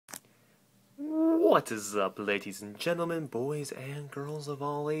What is up, ladies and gentlemen, boys and girls of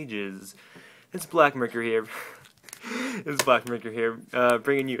all ages? It's Black Mercury here.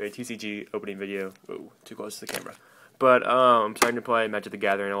 Bringing you a TCG opening video. Oh, too close to the camera. But I'm starting to play Magic the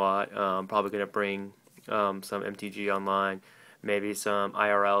Gathering a lot. Probably gonna bring some MTG online, maybe some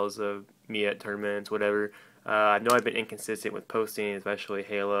IRLs of me at tournaments, whatever. I know I've been inconsistent with posting, especially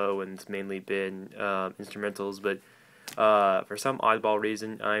Halo, and it's mainly been instrumentals, but for some oddball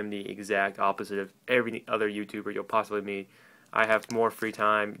reason, I'm the exact opposite of every other YouTuber you'll possibly meet. I have more free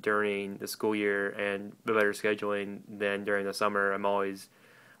time during the school year and better scheduling than during the summer. I'm always,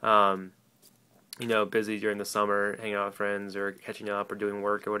 busy during the summer, hanging out with friends or catching up or doing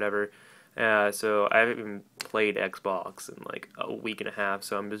work or whatever. So I haven't even played Xbox in like a week and a half,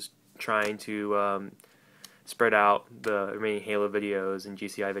 so I'm just trying to spread out the remaining Halo videos and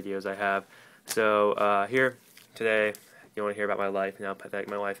GCI videos I have. So here today, you want to hear about my life and how pathetic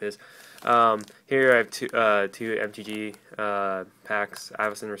my life is. Here I have two MTG packs,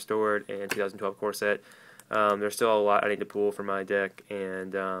 Avacyn Restored and 2012 core set. There's still a lot I need to pull from my deck,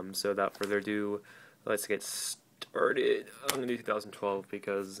 and so without further ado, let's get started. I'm going to do 2012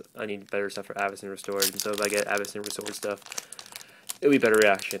 because I need better stuff for Avacyn Restored, and so if I get Avacyn Restored stuff, it'll be better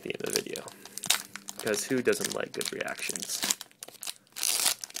reaction at the end of the video. Because who doesn't like good reactions?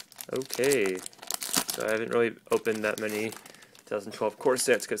 Okay. So I haven't really opened that many 2012 core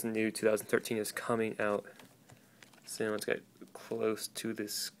sets because the new 2013 is coming out soon. Let's get close to the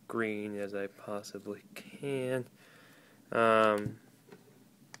screen as I possibly can.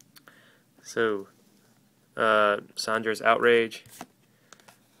 Sandra's Outrage,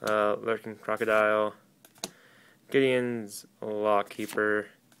 Lurking Crocodile, Gideon's Lawkeeper,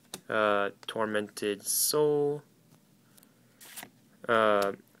 Tormented Soul,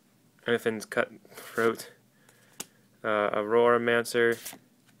 Anything's Cutthroat, Auroramancer,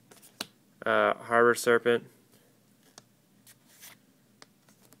 Harbor Serpent,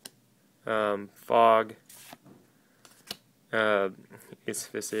 Fog, its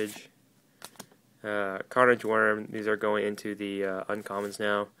Visage, Carnage Worm. These are going into the uncommons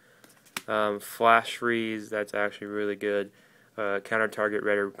now. Flash Freeze, that's actually really good. Counter target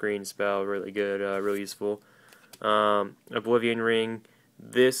red or green spell, really good, really useful. Oblivion Ring.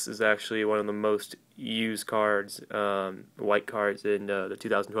 This is actually one of the most used cards, white cards in the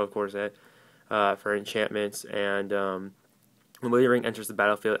 2012 core set for enchantments. And when Oblivion Ring enters the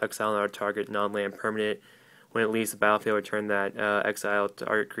battlefield, exile another target non-land permanent. When it leaves the battlefield, return that exiled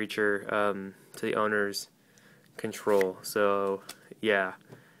target creature to the owner's control. So yeah,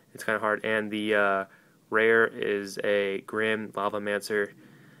 it's kind of hard. And the rare is a Grim Lavamancer.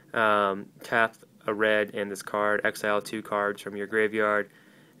 Tap a red and this card, exile 2 cards from your graveyard,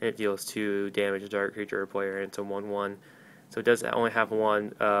 and it deals 2 damage to target creature or player, and it's a 1/1. So it does only have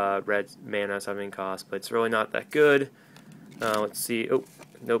 1 red mana summoning cost, but it's really not that good. Let's see. Oh,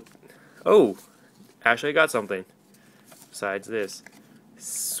 nope. Oh, actually I got something besides this.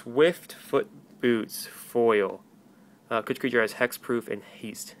 Swift Foot Boots foil. Each creature has hexproof and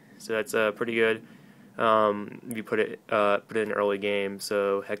haste, so that's pretty good. If you put it in early game,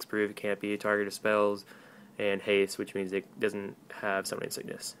 so hexproof can't be targeted spells, and haste, which means it doesn't have summoning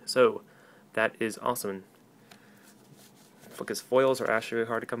sickness. So that is awesome. Because foils are actually really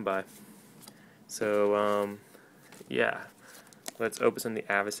hard to come by. So yeah, let's open the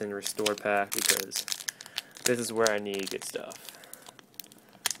Avacyn Restore pack because this is where I need good stuff.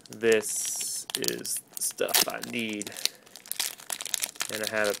 This is stuff I need. And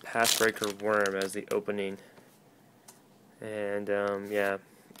I have a Pathbreaker Worm as the opening. And, yeah,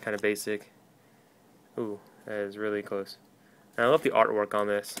 kind of basic. Ooh, that is really close. And I love the artwork on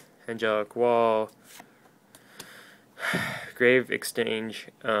this. Angelic Wall. Grave Exchange,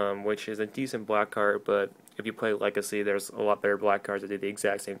 which is a decent black card, but if you play Legacy, there's a lot better black cards that do the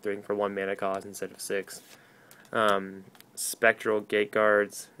exact same thing for 1 mana cost instead of 6. Spectral Gate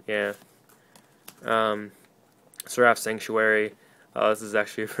Guards, yeah. Seraph Sanctuary. This is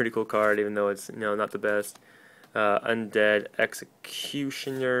actually a pretty cool card, even though it's not the best. Undead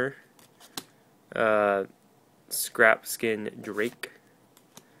Executioner, Scrapskin Drake,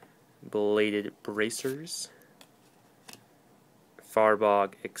 Bladed Bracers,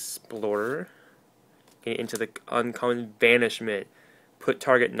 Farbog Explorer. Getting into the uncommon Banishment. Put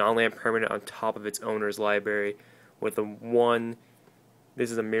target non-land permanent on top of its owner's library with a 1.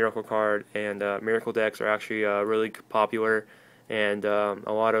 This is a miracle card, and miracle decks are actually really popular. And a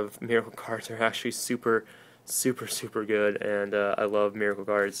lot of miracle cards are actually super good, and I love miracle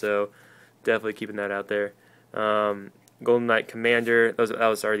cards, so definitely keeping that out there. Golden Knight Commander, that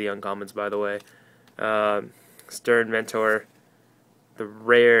was already uncommons, by the way. Stern Mentor, the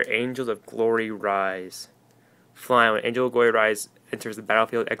rare Angels of Glory Rise. Flying. When Angel of Glory Rise enters the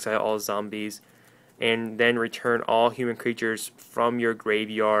battlefield, exile all zombies, and then return all human creatures from your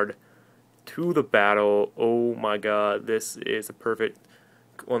graveyard to the battle. Oh my god, this is a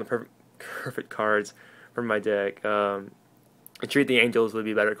one of the perfect cards for my deck. Treat the Angels would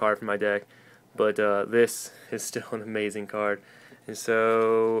be a better card for my deck, but this is still an amazing card. And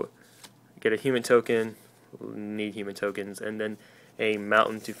so, get a human token, need human tokens, and then a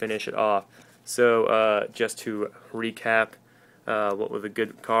mountain to finish it off. So, just to recap, what were the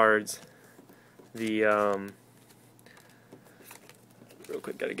good cards? The, real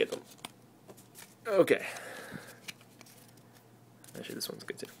quick, gotta get them. Okay. Actually, this one's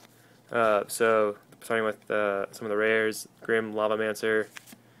good too. So, starting with some of the rares, Grim Lavamancer,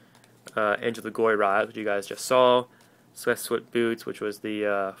 Angel of the Glory Rise, which you guys just saw, Swift Boots, which was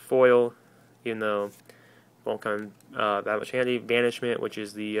the foil, even though won't come that much handy, Banishment, which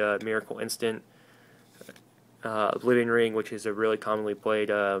is the Miracle Instant, Living Ring, which is a really commonly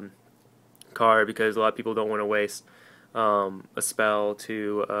played card because a lot of people don't want to waste a spell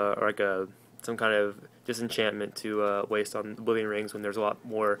to, or like some kind of disenchantment to waste on Living Rings when there's a lot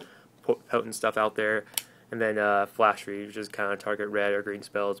more potent stuff out there. And then Flash Freeze, which is kind of target red or green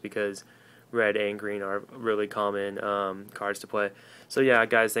spells because red and green are really common cards to play. So yeah,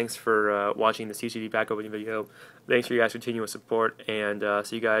 guys, thanks for watching the CCD pack opening video. Thanks for you guys' continuous support, and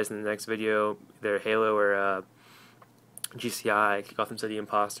see you guys in the next video, either Halo or GCI, Kick Off from City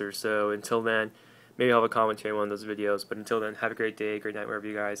Imposters. So until then, maybe I'll have a commentary on one of those videos, but until then, have a great day, great night wherever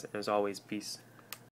you guys, and as always, peace.